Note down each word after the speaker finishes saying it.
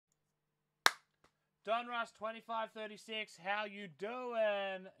Donruss 2536. How you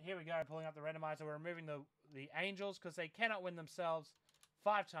doing? Here we go. Pulling up the randomizer. We're removing the Angels because they cannot win themselves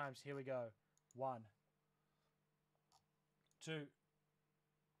 5 times. Here we go. 1, 2,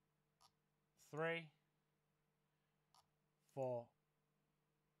 3, 4,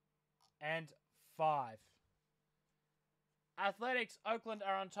 and 5. Athletics, Oakland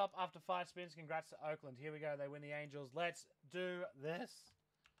are on top after 5 spins. Congrats to Oakland. Here we go. They win the Angels. Let's do this.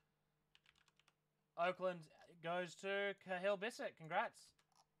 Oakland goes to Cahill Bissett. Congrats.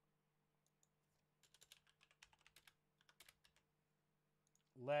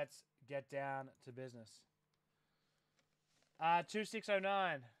 Let's get down to business.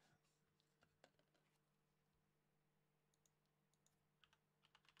 2609.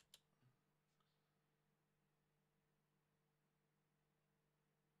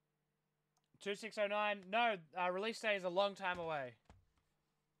 No, release day is a long time away.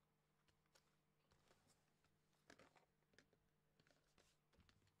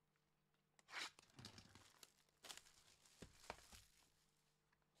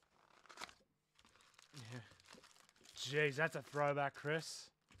 Yeah. Jeez, that's a throwback,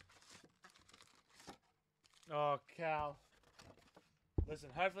 Chris. Oh, Cal. Listen,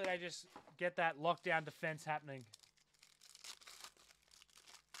 hopefully they just get that lockdown defense happening.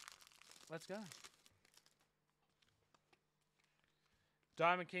 Let's go.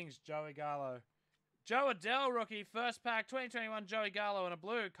 Diamond Kings, Joey Gallo. Joe Adell, rookie. First pack, 2021, Joey Gallo. And a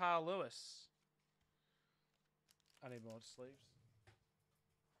blue, Kyle Lewis. I need more sleeves.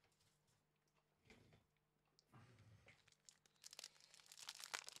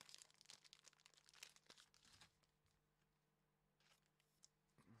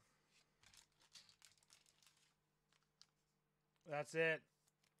 That's it.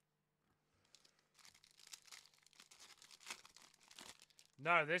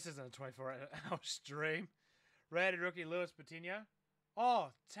 No, this isn't a 24-hour stream. Rated rookie Luis Patino. Oh,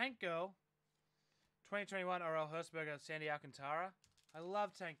 Tank Girl. 2021 Orel Hertzberger, Sandy Alcantara. I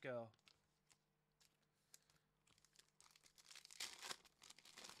love Tank Girl.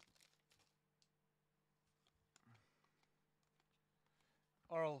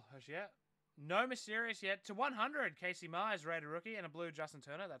 Oral Hershey. No Mysterious yet. To 100, Casey Mize, rated rookie, and a blue Justin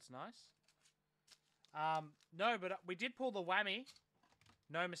Turner. That's nice. No, but we did pull the whammy.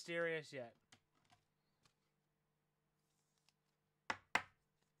 No Mysterious yet.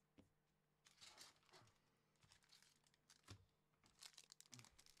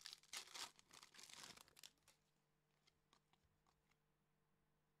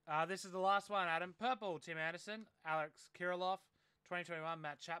 This is the last one, Adam. Purple, Tim Anderson. Alex Kirilloff. 2021,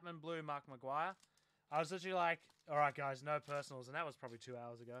 Matt Chapman. Blue, Mark McGuire. I was literally like, all right, guys, no personals. And that was probably 2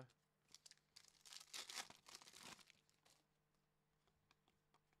 hours ago.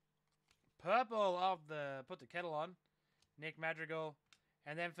 Purple of the Put the Kettle On. Nick Madrigal.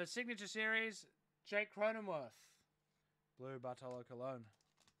 And then for Signature Series, Jake Cronenworth. Blue, Bartolo Colon.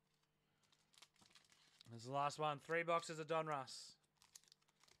 This is the last one. 3 boxes of Donruss.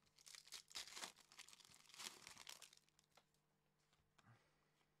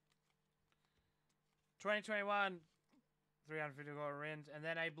 $2021, 350 gold rins, and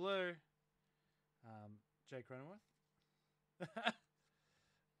then a blue, Jake Cronenworth.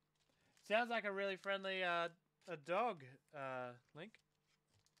 Sounds like a really friendly a dog, Link.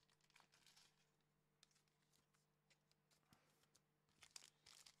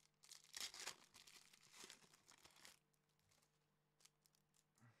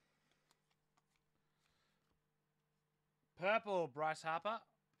 Purple, Bryce Harper,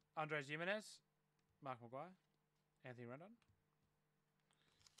 Andres Jimenez, Mark McGuire, Anthony Rendon.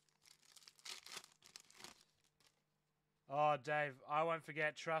 Oh, Dave, I won't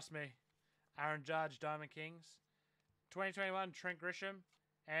forget. Trust me. Aaron Judge, Diamond Kings. 2021, Trent Grisham.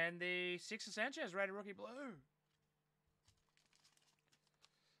 And the Sixer Sanchez, rated rookie blue.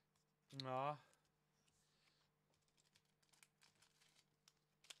 Aw.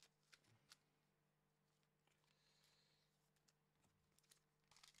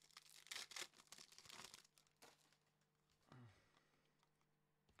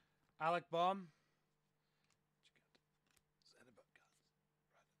 Alec Baum. Oh boy.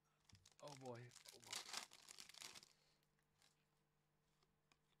 Oh boy.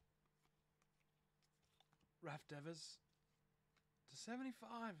 Raf Devers. To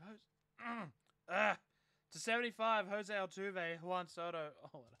 75. To 75. Jose Altuve. Juan Soto.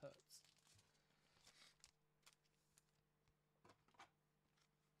 Oh, it hurts.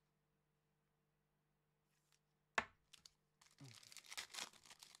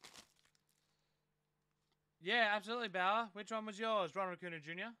 Yeah, absolutely, Bauer. Which one was yours? Ronald Acuna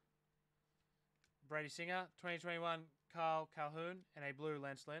Jr.? Brady Singer. 2021 Carl Calhoun. And a blue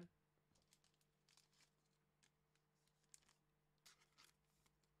Lance Lynn.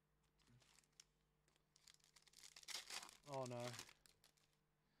 Oh no.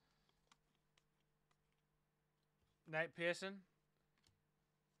 Nate Pearson.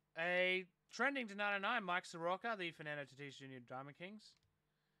 A trending to 99 Mike Soroka, the Fernando Tatis Jr. Diamond Kings.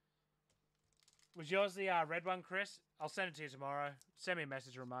 Was yours the red one, Chris? I'll send it to you tomorrow. Send me a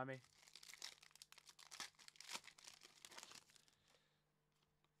message to remind me.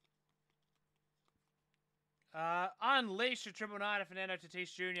 Unleashed a 999 Fernando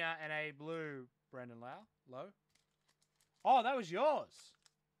Tatis Jr. and a blue Brendan Lowe. Oh, that was yours.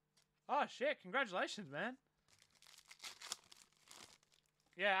 Oh, shit. Congratulations, man.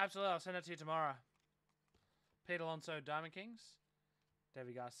 Yeah, absolutely. I'll send it to you tomorrow. Pete Alonso, Diamond Kings.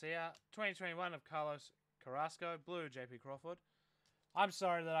 David Garcia. 2021 of Carlos Carrasco. Blue, JP Crawford. I'm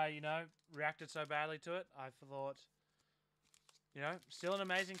sorry that I, reacted so badly to it. I thought, still an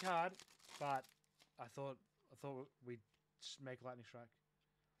amazing card, but I thought we'd make lightning strike.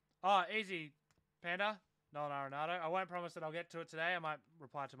 Oh, easy, Panda. Nolan Arenado. I won't promise that I'll get to it today. I might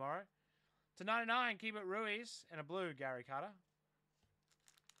reply tomorrow. To 99, keep it Ruiz. And a blue, Gary Carter.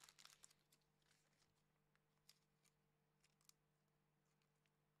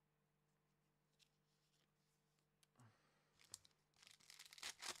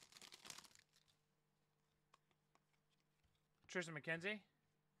 Tristan McKenzie.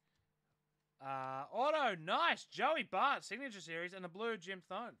 Auto, nice. Joey Bart, Signature Series. And the blue, Jim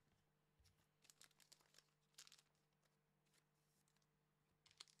Thone.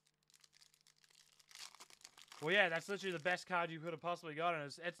 Well, yeah, that's literally the best card you could have possibly gotten.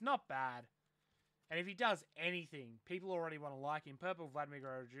 It's not bad. And if he does anything, people already want to like him. Purple, Vladimir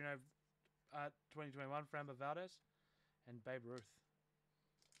Guerrero Jr., 2021, Framber Valdez, and Babe Ruth.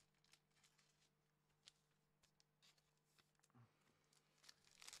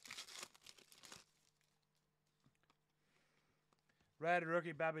 Red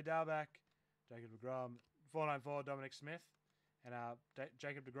rookie, Babby Dalbeck, Jacob DeGrom, 494, Dominic Smith, and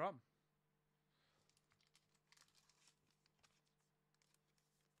Jacob DeGrom.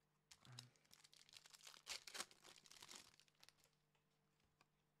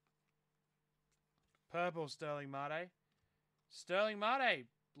 Purple, Sterling Marte. Sterling Marte,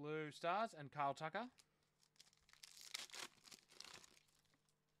 Blue Stars, and Kyle Tucker.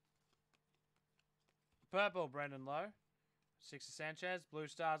 Purple, Brendan Lowe. Sixer Sanchez, Blue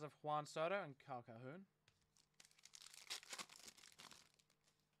Stars of Juan Soto and Kyle Calhoun.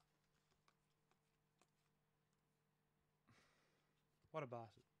 What a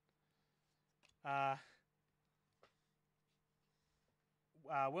bastard.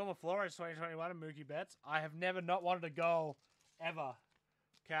 Wilmer Flores, 2021, and Mookie Betts. I have never not wanted a goal, ever.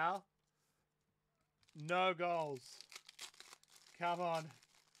 Cal? No goals. Come on.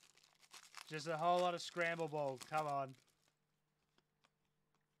 Just a whole lot of scramble ball. Come on.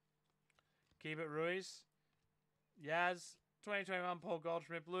 Keep it Ruiz. Yaz. 2021 Paul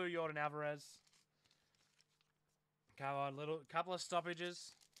Goldschmidt. Blue Jordan Alvarez. Come on, couple of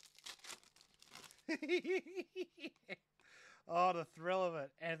stoppages. Oh, the thrill of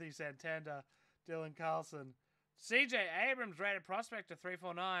it. Anthony Santander. Dylan Carlson. CJ Abrams rated prospect to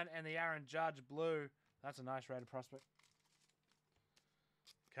 349 and the Aaron Judge blue. That's a nice rated prospect.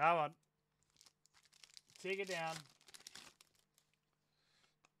 Come on. Take it down.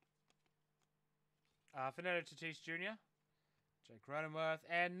 Fernando Tatis Jr. Jake Cronenworth.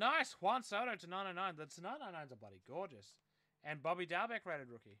 And nice Juan Soto to 909. The 999s are bloody gorgeous. And Bobby Dalbeck rated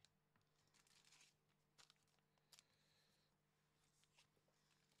rookie.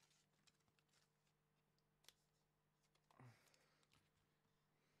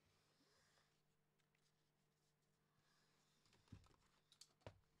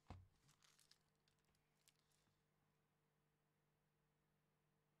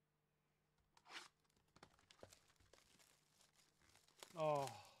 Oh.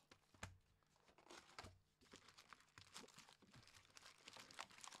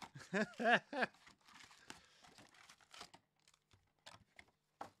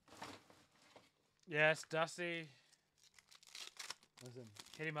 Yes, Dusty. Listen,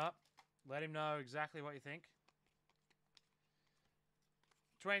 hit him up. Let him know exactly what you think.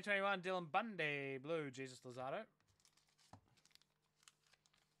 2021 Dylan Bundy, blue Jesus Luzardo.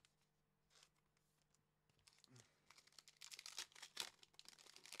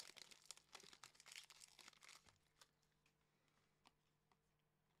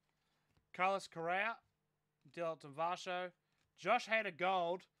 Carlos Correa, Dilton Varsho, Josh Hader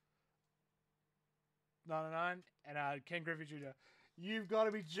Gold, 99, and Ken Griffey Jr. You've got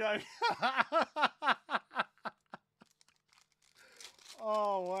to be joking.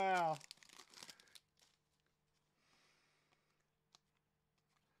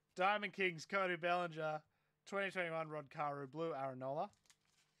 Diamond Kings, Cody Bellinger. 2021 Rod Carew, blue Aranola.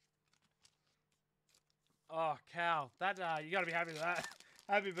 Oh, Cal. That, you got to be happy with that.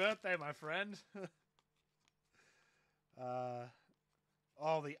 Happy birthday, my friend.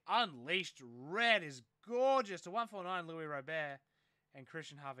 Oh, the Unleashed Red is gorgeous. To 149, Louis Robert and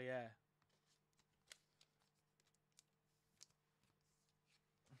Christian Javier.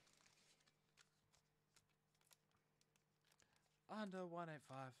 Under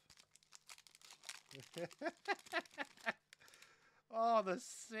 185. Oh, the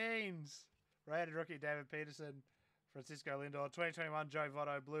scenes. Rated rookie David Peterson. Francisco Lindor. 2021 Joe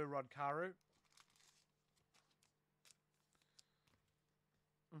Votto. Blue Rod Carew.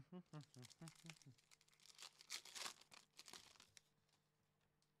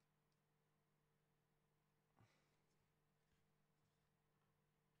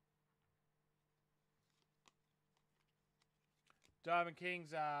 Diamond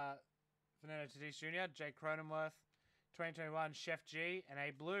Kings, Fernando Tatis Jr., Jake Cronenworth, 2021 Chef G, and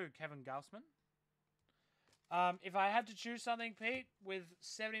a blue Kevin Gausman. If I had to choose something, Pete, with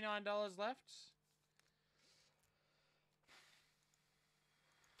 $79 left,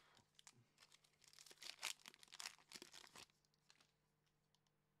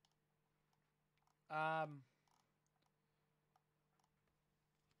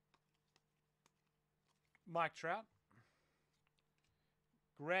 Mike Trout.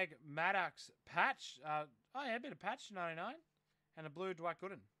 Greg Maddox patch. Oh, yeah, a bit of patch, 99. And a blue Dwight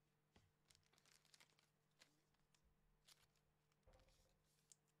Gooden.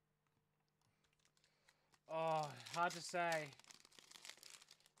 Oh, hard to say.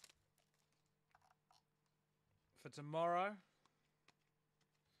 For tomorrow.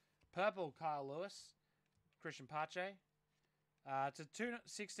 Purple, Kyle Lewis. Christian Pache. To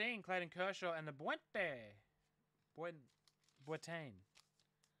 216, Clayton Kershaw and the Buetain.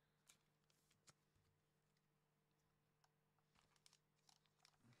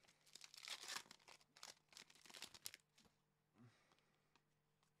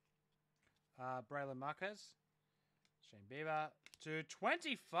 Braylon Marquez, Shane Bieber, to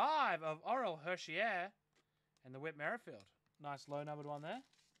 25 of Oral Hershier and the Whit Merrifield. Nice low numbered one there.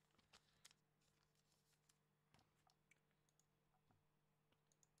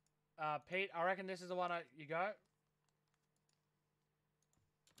 Pete, I reckon this is the one you go.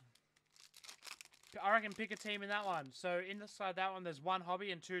 I reckon pick a team in that one. So inside that one, there's one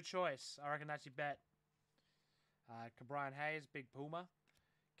hobby and two choice. I reckon that's your bet. Brian Hayes, Big Puma.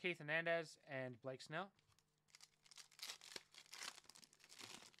 Keith Hernandez and Blake Snell.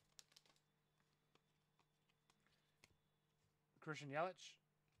 Christian Yelich,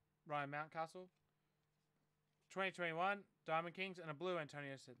 Ryan Mountcastle. 2021 Diamond Kings and a blue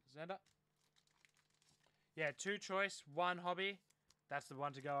Antonio Zenda. Yeah, two choice, one hobby. That's the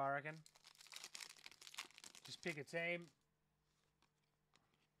one to go, I reckon. Just pick a team.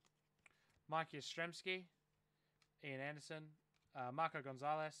 Mike Yastrzemski, Ian Anderson, Marco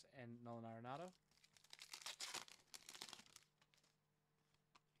Gonzalez, and Nolan Arenado.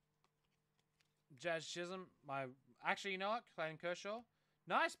 Jazz Chisholm, actually, you know what? Clayton Kershaw.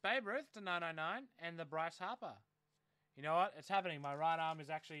 Nice Babe Ruth to 999, and the Bryce Harper. You know what? It's happening. My right arm is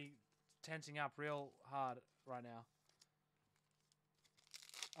actually tensing up real hard right now.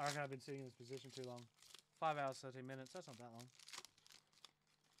 I reckon I've been sitting in this position too long. 5 hours, 13 minutes. That's not that long.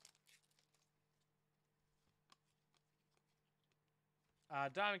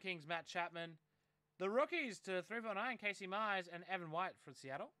 Diamond Kings, Matt Chapman. The rookies to 349, Casey Mize and Evan White for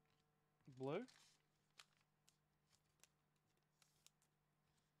Seattle. Blue.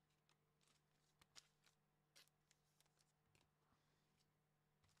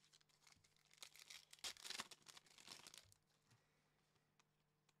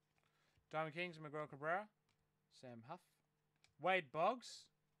 Diamond Kings, Miguel Cabrera. Sam Huff. Wade Boggs.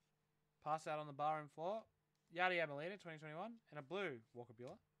 Pass out on the bar and floor. Yadi Amelina, 2021. And a blue Walker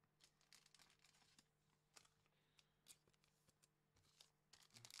Buehler.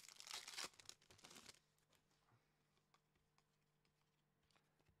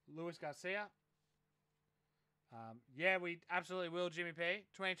 Luis Garcia. Yeah, we absolutely will, Jimmy P.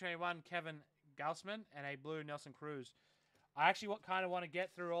 2021 Kevin Gausman and a blue Nelson Cruz. I actually kind of want to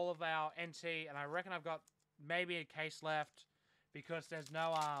get through all of our NT, and I reckon I've got maybe a case left because there's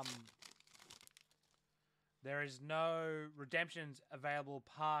no there is no redemptions available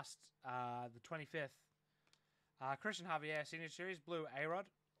past the 25th. Christian Javier Signature Series blue A-Rod.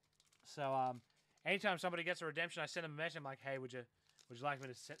 So anytime somebody gets a redemption, I send them a message. I'm like, hey, would you like me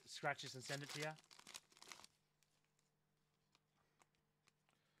to scratch this and send it to you?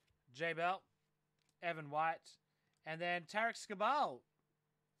 J Bell, Evan White. And then Tarek Skubal.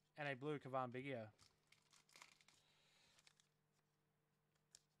 and a blue Kavan Biggio.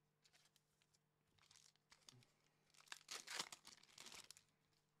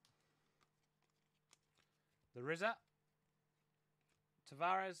 The Rizza,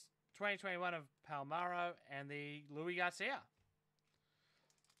 Tavares, 2021 of Palmaro, and the Louis Garcia.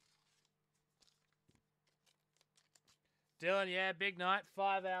 Dylan, yeah, big night.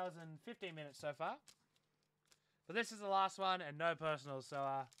 5 hours and 15 minutes so far. But this is the last one and no personals, so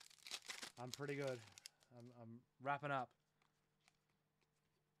I'm pretty good. I'm wrapping up.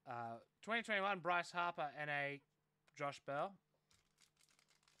 2021, Bryce Harper and a Josh Bell.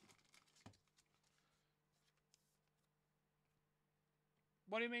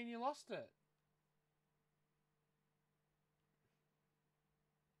 What do you mean you lost it?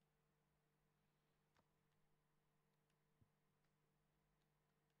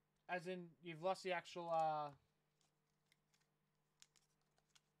 As in, you've lost the actual,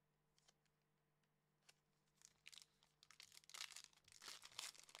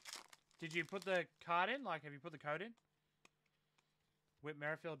 Did you put the card in? Like, have you put the code in? Whit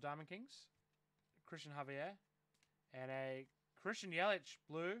Merrifield, Diamond Kings. Christian Javier. And a Christian Yelich,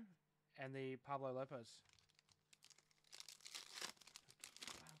 blue. And the Pablo Lopez.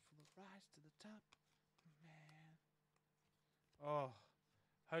 For the rise to the top. Man. Oh.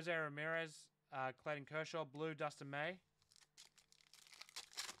 Jose Ramirez, Clayton Kershaw, blue, Dustin May.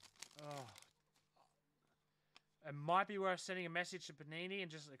 Oh. It might be worth sending a message to Panini and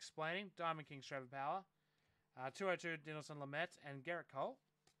just explaining. Diamond Kings, Trevor Power. 202, Dinelson Lamet, and Garrett Cole.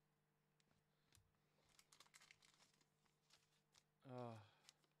 Oh.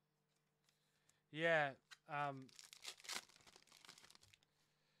 Yeah. I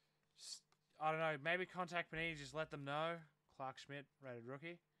don't know. Maybe contact Panini, just let them know. Clark Schmidt, rated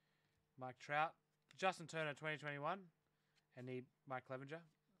rookie. Mike Trout. Justin Turner, 2021. And the Mike Clevenger.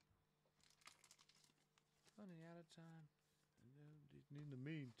 Running out of time. In the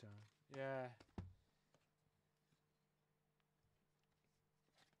meantime. Yeah.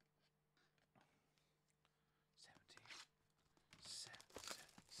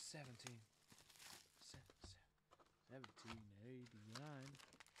 Seventeen. 1789.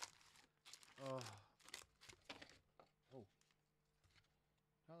 Oh.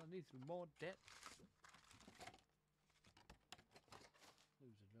 All I need is more debt.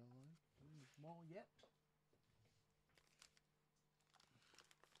 Lose it, don't I? Lose more yet.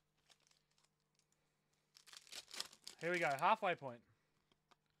 Here we go. Halfway point.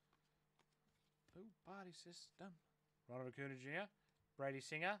 Ooh, party system. Ronald Acuna Jr. Brady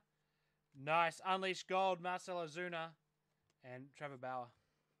Singer. Nice. Unleashed Gold. Marcelo Zuna. And Trevor Bauer.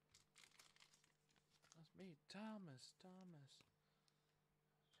 That's me. Thomas. Jefferson's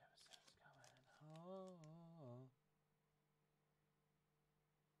coming home.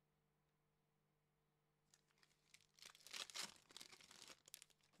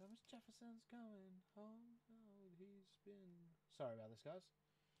 Thomas Jefferson's coming home. Oh, he's been... Sorry about this, guys.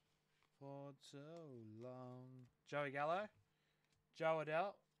 For so long. Joey Gallo. Joe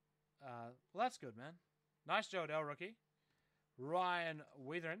Adell. Well, that's good, man. Nice Joe Adell rookie. Ryan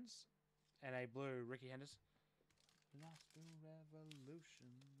Witherens. And a blue Ricky Henderson. Lost the revolution.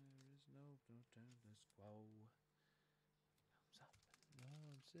 There is no status quo. Comes up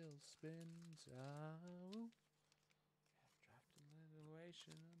and still spins out.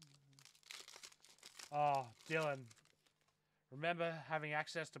 Oh, Dylan. Remember having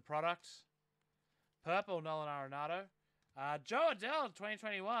access to products? Purple, Nolan Arenado. Joe Adell,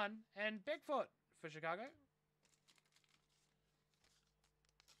 2021. And Bigfoot for Chicago.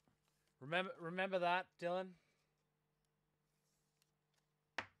 Remember that, Dylan?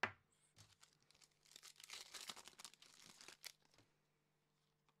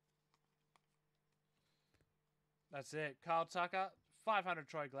 That's it. Kyle Tucker, 500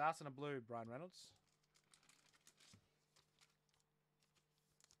 Troy Glaus, and a blue Brian Reynolds.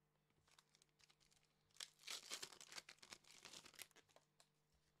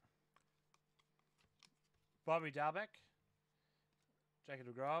 Bobby Dalbeck, Jacob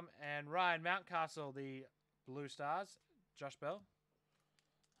deGrom, and Ryan Mountcastle, the Blue Stars, Josh Bell.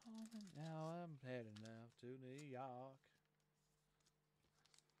 Oh, and now I'm heading now to New York.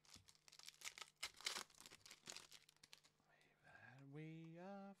 We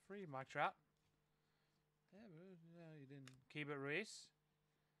are free. Mike Trout. Yeah, you didn't keep it, Reese.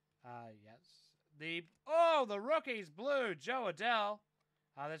 Yes. The rookies, blue, Joe Adell.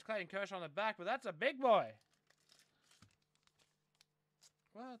 There's Clayton Kershaw on the back, but that's a big boy.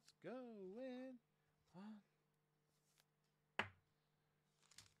 What's going on?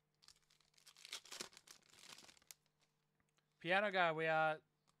 Piano guy, we are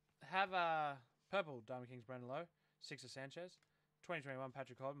have purple Diamond Kings Brandon Lowe, 6 of Sanchez, 2021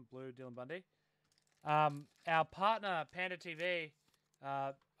 Patrick Corbin, blue Dylan Bundy. Our partner Panda TV,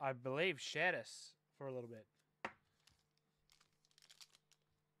 I believe, shared us for a little bit.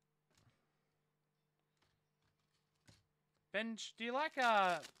 Benj, do you like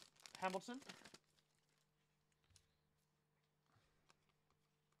Hamilton?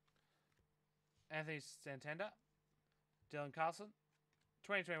 Anthony Santander, Dylan Carlson,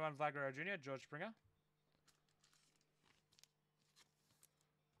 2021 Vlad Guerrero Jr., George Springer.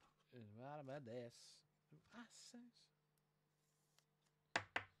 What about this?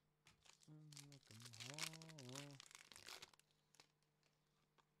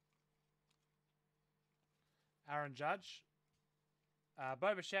 Aaron Judge,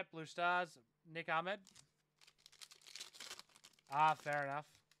 Bo Bichette, Blue Stars, Nick Ahmed. Fair enough.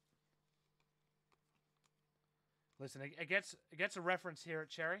 Listen, it gets a reference here at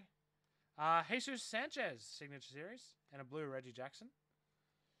Cherry. Jesus Sanchez, Signature Series, and a blue Reggie Jackson.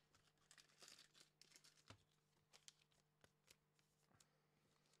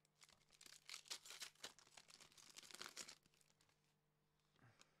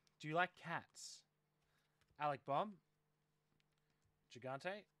 Do you like cats? Alec Baum,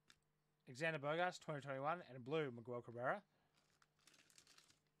 Gigante, Alexander Bogas, 2021, and a blue Miguel Cabrera.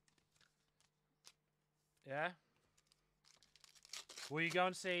 Yeah? Will you go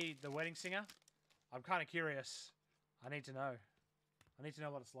and see The Wedding Singer? I'm kind of curious. I need to know. I need to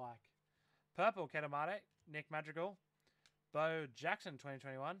know what it's like. Purple, Ketamate, Nick Madrigal, Bo Jackson,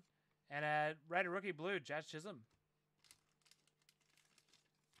 2021, and a Rated Rookie blue, Jazz Chisholm.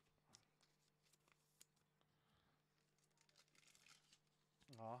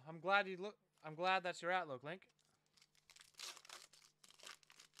 Oh, I'm glad that's your outlook, Link.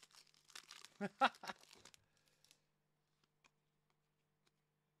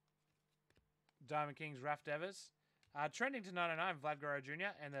 Diamond Kings, Raf Devers. Trending to 99, Vlad Guerrero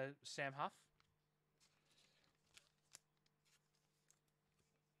Jr. and the Sam Huff.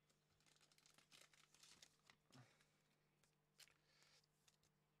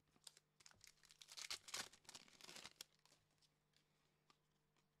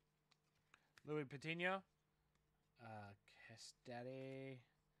 Louis Patino. Castati.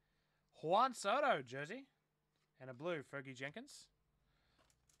 Juan Soto jersey. And a blue Fergie Jenkins.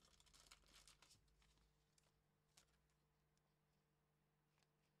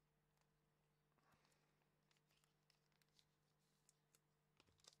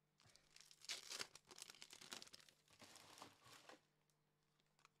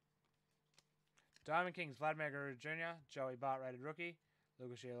 Diamond Kings, Vladimir Guerrero Jr., Joey Bart rated rookie,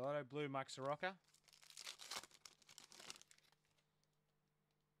 Lucas Giolito, blue Mike Soroka.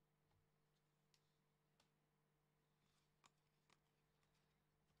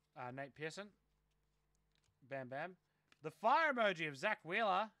 Nate Pearson. Bam Bam. The fire emoji of Zach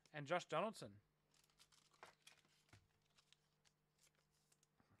Wheeler and Josh Donaldson.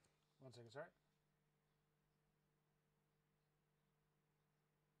 One second, sorry.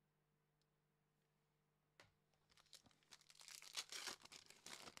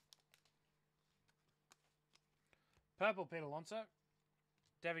 Purple, Pete Alonso.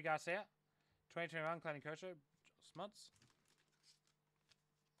 David Garcia. 2021, Clanny Kocho. Smuts.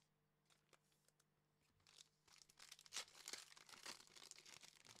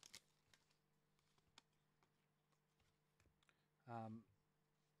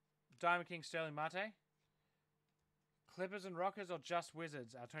 Diamond King, Sterling Marte. Clippers and Rockers or just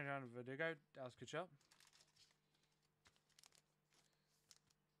Wizards? 2021 Verdugo, Dallas Kutcher.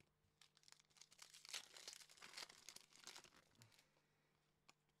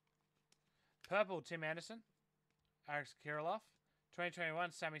 Purple, Tim Anderson. Alex Kirilloff.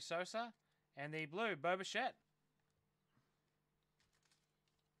 2021, Sammy Sosa. And the blue, Bo Bichette.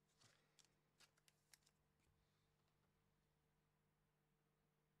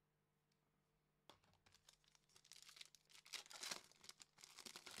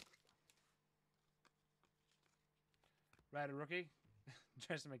 Rated rookie,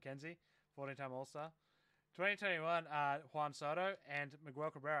 Jason McKenzie, 14-time All-Star. 2021, Juan Soto and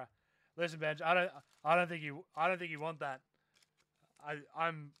Miguel Cabrera. Listen, Benj, I don't think you want that.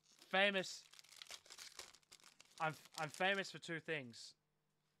 I'm famous. I'm famous for two things: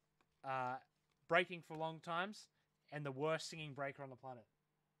 breaking for long times and the worst singing breaker on the planet.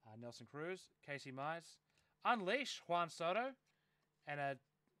 Nelson Cruz, Casey Mize, Unleash, Juan Soto, and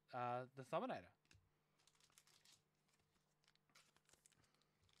the Thominator.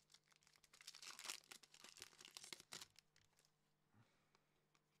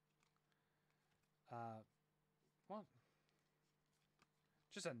 What?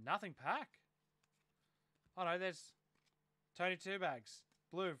 Just a nothing pack. Oh no, there's Tony Two Bags.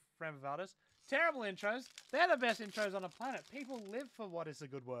 Blue, Fran Valdez. Terrible intros. They're the best intros on the planet. People live for what is a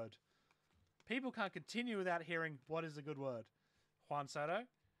good word. People can't continue without hearing what is a good word. Juan Soto.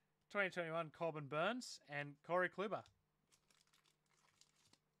 2021 Corbin Burns and Corey Kluber.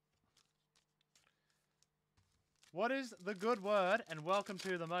 What is the good word? And welcome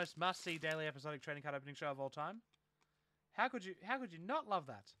to the most must-see daily episodic trading card opening show of all time. How could you not love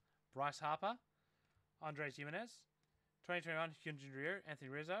that? Bryce Harper, Andres Jimenez, 2021 Hyunjin Ryu, Anthony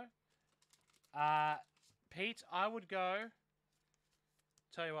Rizzo. Pete, I would go.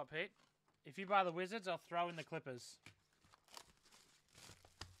 Tell you what, Pete. If you buy the Wizards, I'll throw in the Clippers.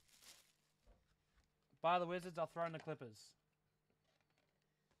 Buy the Wizards, I'll throw in the Clippers.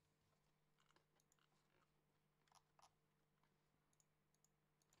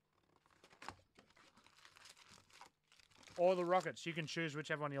 Or the Rockets. You can choose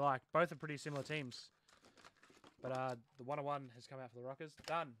whichever one you like. Both are pretty similar teams. But the 101 has come out for the Rockets.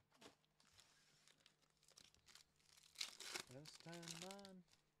 Done. Let's turn mine.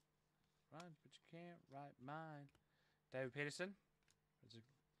 Rhymes, but you can't write mine. David Peterson.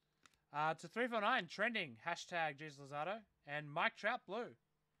 To 349, trending. Hashtag Jesus Lozado. And Mike Trout Blue.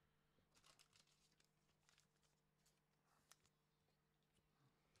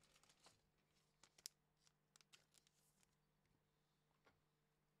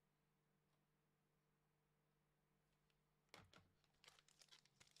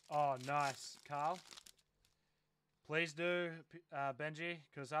 Oh, nice, Carl. Please do, Benji,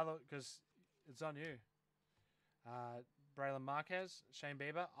 because it's on you. Braylon Marquez, Shane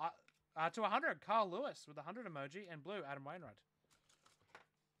Bieber. To 100, Carl Lewis with 100 emoji and blue, Adam Wainwright.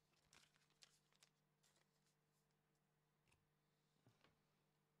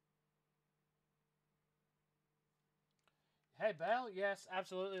 Hey, Bale. Yes,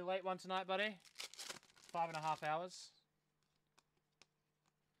 absolutely. Late one tonight, buddy. 5.5 hours.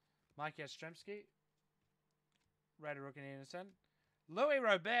 Mike Yastrzemski. Raider Rookie Anderson. Louis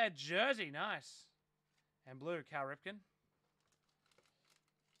Robert jersey. Nice. And blue, Cal Ripken.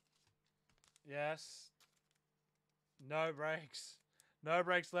 Yes. No breaks. No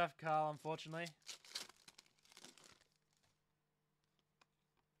breaks left, Carl, unfortunately.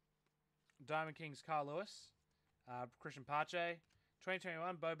 Diamond Kings, Carl Lewis. Christian Pache.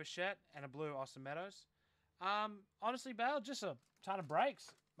 2021, Bo Bichette. And a blue, Austin Meadows. Honestly, Bale, just a ton of breaks.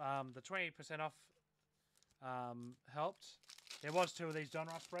 The 20% off helped. There was 2 of these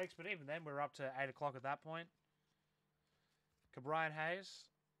Donruss breaks, but even then we were up to 8 o'clock at that point. Cabrian Hayes,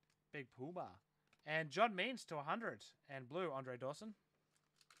 Big Puma, and John Means to 100, and blue Andre Dawson.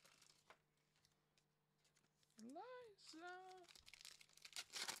 Liza.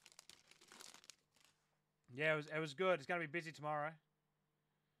 Yeah, it was good. It's gonna be busy tomorrow.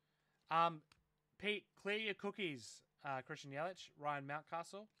 Pete, clear your cookies. Christian Yelich, Ryan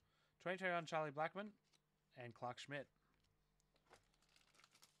Mountcastle, 2021 Charlie Blackman, and Clark Schmidt.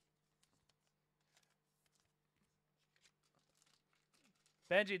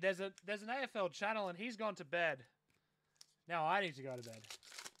 Benji, there's an AFL channel and he's gone to bed. Now I need to go to bed.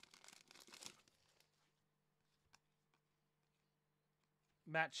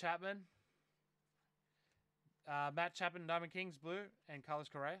 Matt Chapman. Matt Chapman, Diamond Kings, blue, and Carlos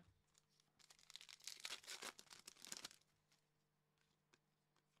Correa.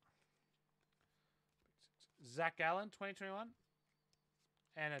 Zach Gallen, 2021.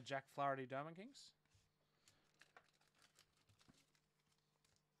 And a Jack Flaherty, Diamond Kings.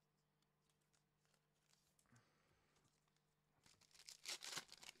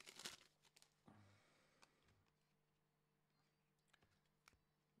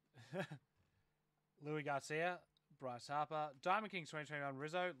 Louis Garcia, Bryce Harper, Diamond Kings 2021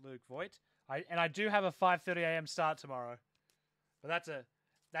 Rizzo, Luke Voigt. I do have a 5:30 a.m. start tomorrow, but that's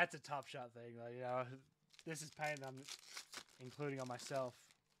a Top Shot thing. Like, you know, this is pain I'm including on myself.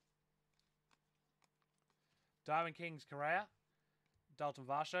 Diamond Kings Correa, Dalton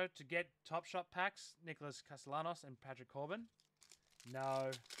Varsho. To get Top Shot packs, Nicholas Castellanos and Patrick Corbin.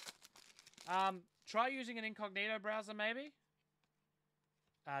 No. Try using an incognito browser maybe.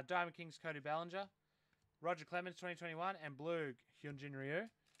 Diamond Kings Cody Bellinger, Roger Clemens 2021, and blue Hyunjin Ryu.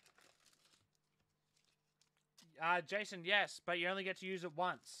 Jason, yes, but you only get to use it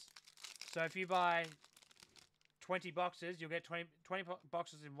once. So if you buy 20 boxes, you'll get 20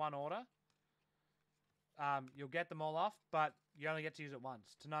 boxes in one order. You'll get them all off, but you only get to use it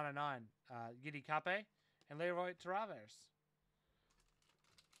once. To 909, Yidi Cape and Leroy Tavares.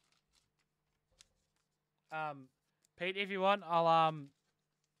 Pete, if you want, I'll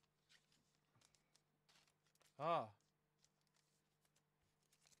Oh.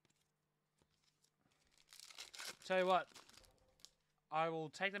 Tell you what, I will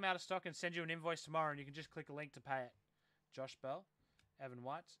take them out of stock and send you an invoice tomorrow, and you can just click a link to pay it. Josh Bell, Evan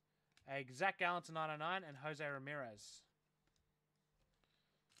White, a Zach Gallen to 909, and Jose Ramirez.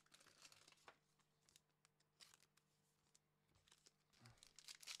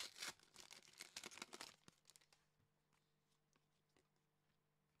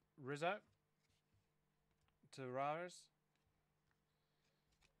 Rizzo to Rovers.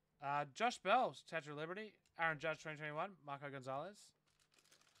 Josh Bell, Statue of Liberty. Aaron Judge 2021, Marco Gonzalez.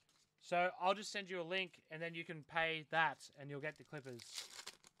 So I'll just send you a link, and then you can pay that, and you'll get the Clippers.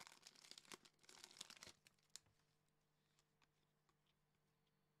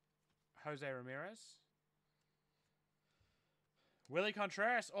 Jose Ramirez. Willie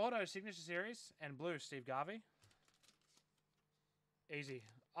Contreras, Auto Signature Series, and Blue, Steve Garvey. Easy.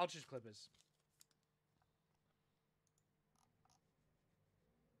 I'll choose Clippers.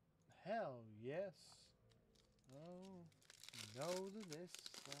 Hell yes. Oh, no to this.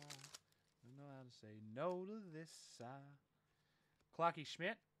 I don't know how to say no to this. Clarky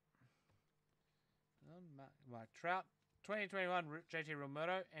Schmidt. Mike Trout. 2021 JT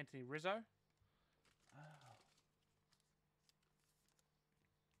Realmuto. Anthony Rizzo.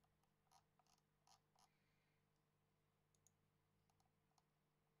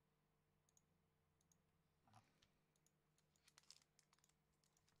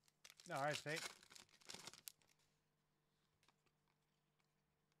 No worries, Pete.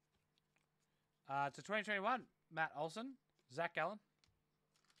 To 2021, Matt Olson, Zach Gallen.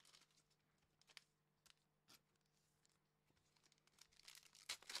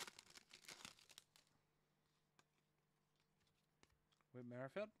 Whit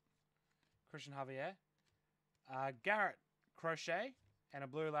Merrifield, Christian Javier, Garrett Crochet, and a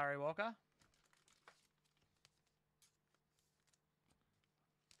blue Larry Walker.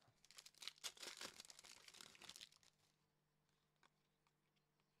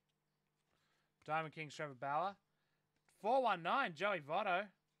 Diamond Kings Trevor Bauer. 419 Joey Votto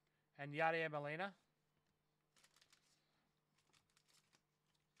and Yadier Molina.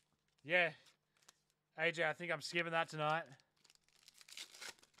 Yeah. AJ, I think I'm skipping that tonight.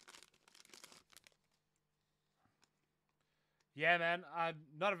 Yeah, man. I'm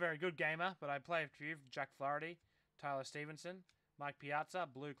not a very good gamer, but I play a few. Jack Flaherty, Tyler Stevenson, Mike Piazza,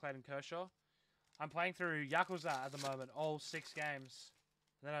 Blue Clayton Kershaw. I'm playing through Yakuza at the moment, all 6 games.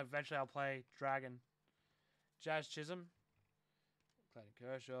 And then eventually I'll play Dragon. Jazz Chisholm, Clayton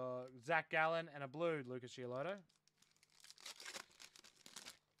Kershaw, Zach Gallen, and a blue Lucas Giolito.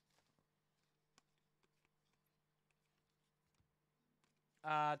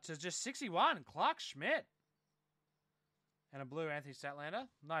 To just 61, Clark Schmidt. And a blue Anthony Statlander.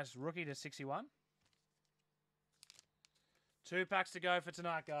 Nice rookie to 61. 2 packs to go for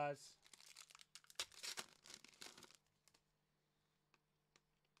tonight, guys.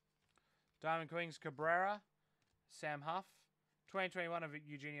 Diamond Queens Cabrera, Sam Huff, 2021 of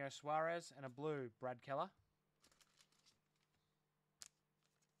Eugenio Suarez, and a blue Brad Keller.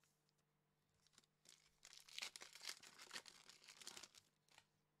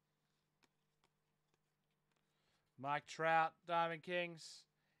 Mike Trout, Diamond Kings,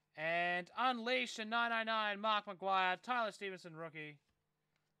 and Unleash a 999, Mark McGuire, Tyler Stevenson rookie.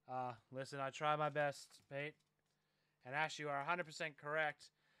 Listen, I try my best, Pete. And Ash, you are 100% correct.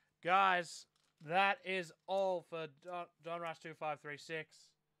 Guys, that is all for Donruss 2536.